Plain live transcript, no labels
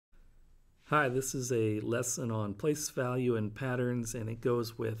Hi, this is a lesson on place value and patterns, and it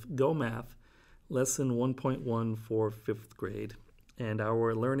goes with Go Math, lesson 1.1 for 5th grade. And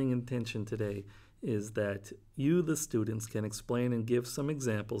our learning intention today is that you, the students, can explain and give some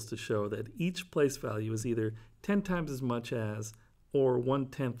examples to show that each place value is either 10 times as much as or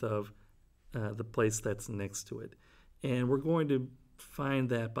 1/10 of the place that's next to it. And we're going to find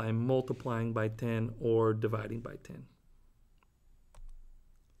that by multiplying by 10 or dividing by 10.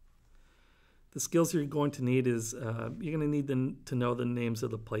 The skills you're going to need is you're going to need to know the names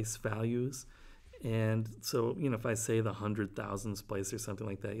of the place values. And so, if I say the 100,000th place or something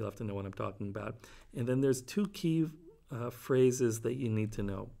like that, you'll have to know what I'm talking about. And then there's two key phrases that you need to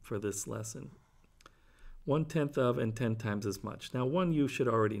know for this lesson. 1/10 of and 10 times as much. Now, one you should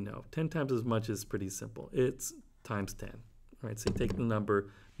already know. 10 times as much is pretty simple. It's times 10. Right? So you take the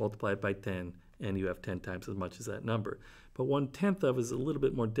number, multiply it by 10, and you have 10 times as much as that number. But 1/10 of is a little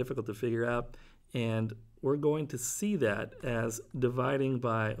bit more difficult to figure out, and we're going to see that as dividing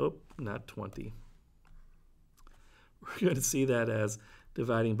by, not 20. We're going to see that as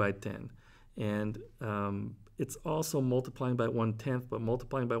dividing by 10. And it's also multiplying by 1/10, but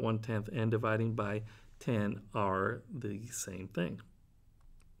multiplying by 1/10 and dividing by 10 are the same thing.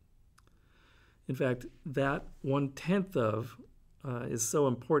 In fact, that 1/10 of is so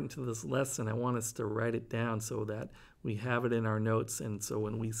important to this lesson. I want us to write it down so that we have it in our notes, and so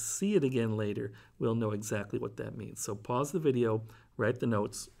when we see it again later, we'll know exactly what that means. So pause the video, write the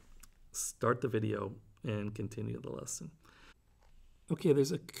notes, start the video, and continue the lesson. Okay,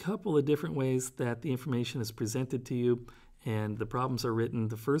 there's a couple of different ways that the information is presented to you, and the problems are written.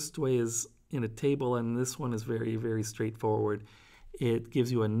 The first way is in a table, and this one is very, very straightforward. It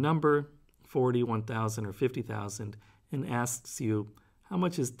gives you a number, 40, 1,000, or 50,000, and asks you how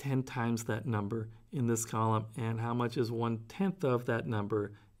much is 10 times that number in this column and how much is 1/10 of that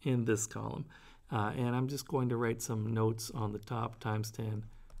number in this column. And I'm just going to write some notes on the top, times 10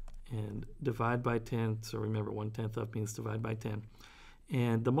 and divide by 10. So remember, 1/10 of means divide by 10.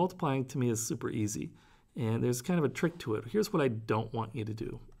 And the multiplying to me is super easy. And there's kind of a trick to it. Here's what I don't want you to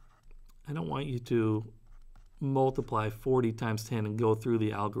do. I don't want you to multiply 40 times 10 and go through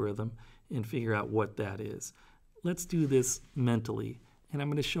the algorithm and figure out what that is. Let's do this mentally, and I'm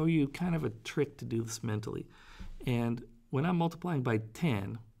going to show you kind of a trick to do this mentally. And when I'm multiplying by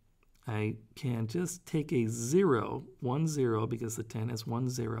 10, I can just take a 0, 1 0, because the 10 has 1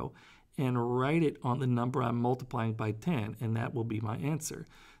 0, and write it on the number I'm multiplying by 10, and that will be my answer.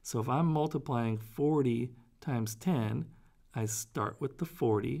 So if I'm multiplying 40 times 10, I start with the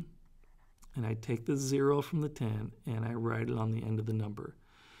 40, and I take the 0 from the 10, and I write it on the end of the number.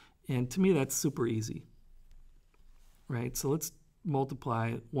 And to me, that's super easy. Right? So let's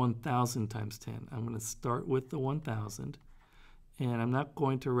multiply 1,000 times 10. I'm going to start with the 1,000, and I'm not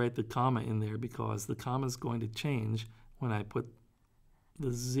going to write the comma in there because the comma is going to change when I put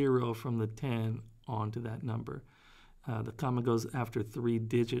the 0 from the 10 onto that number. The comma goes after 3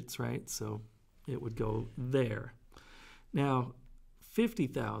 digits, right? So it would go there. Now,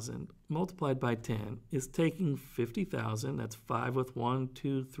 50,000 multiplied by 10 is taking 50,000, that's 5 with 1,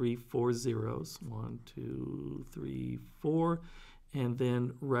 2, 3, 4 zeros, 1, 2, 3, 4, and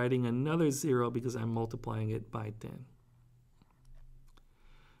then writing another 0 because I'm multiplying it by 10.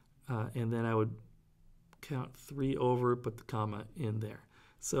 And then I would count 3 over, put the comma in there.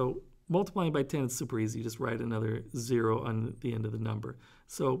 So multiplying by 10 is super easy. You just write another 0 on the end of the number.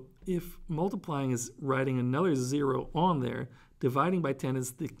 So if multiplying is writing another 0 on there, dividing by 10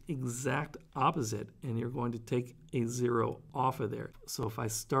 is the exact opposite, and you're going to take a 0 off of there. So if I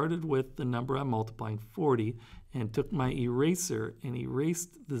started with the number I'm multiplying, 40, and took my eraser and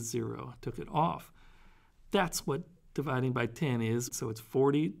erased the 0, took it off, that's what dividing by 10 is. So it's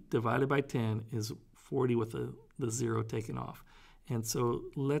 40 divided by 10 is 40 with the 0 taken off. And so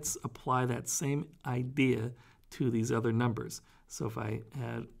let's apply that same idea to these other numbers. So if I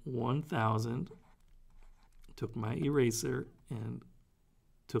had 1,000, took my eraser and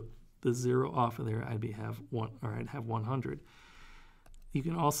took the 0 off of there, I'd have 100. You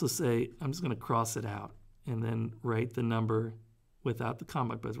can also say, I'm just going to cross it out and then write the number without the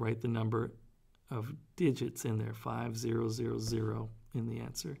comma, but write the number of digits in there, 5000 in the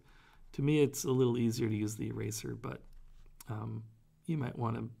answer. To me, it's a little easier to use the eraser, but you might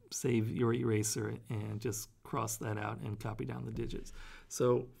want to save your eraser and just cross that out and copy down the digits.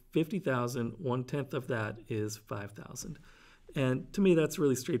 So 50,000, 1/10 of that is 5,000. And to me, that's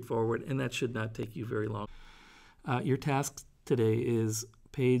really straightforward, and that should not take you very long. Your task today is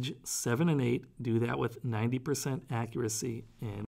page 7 and 8. Do that with 90% accuracy, and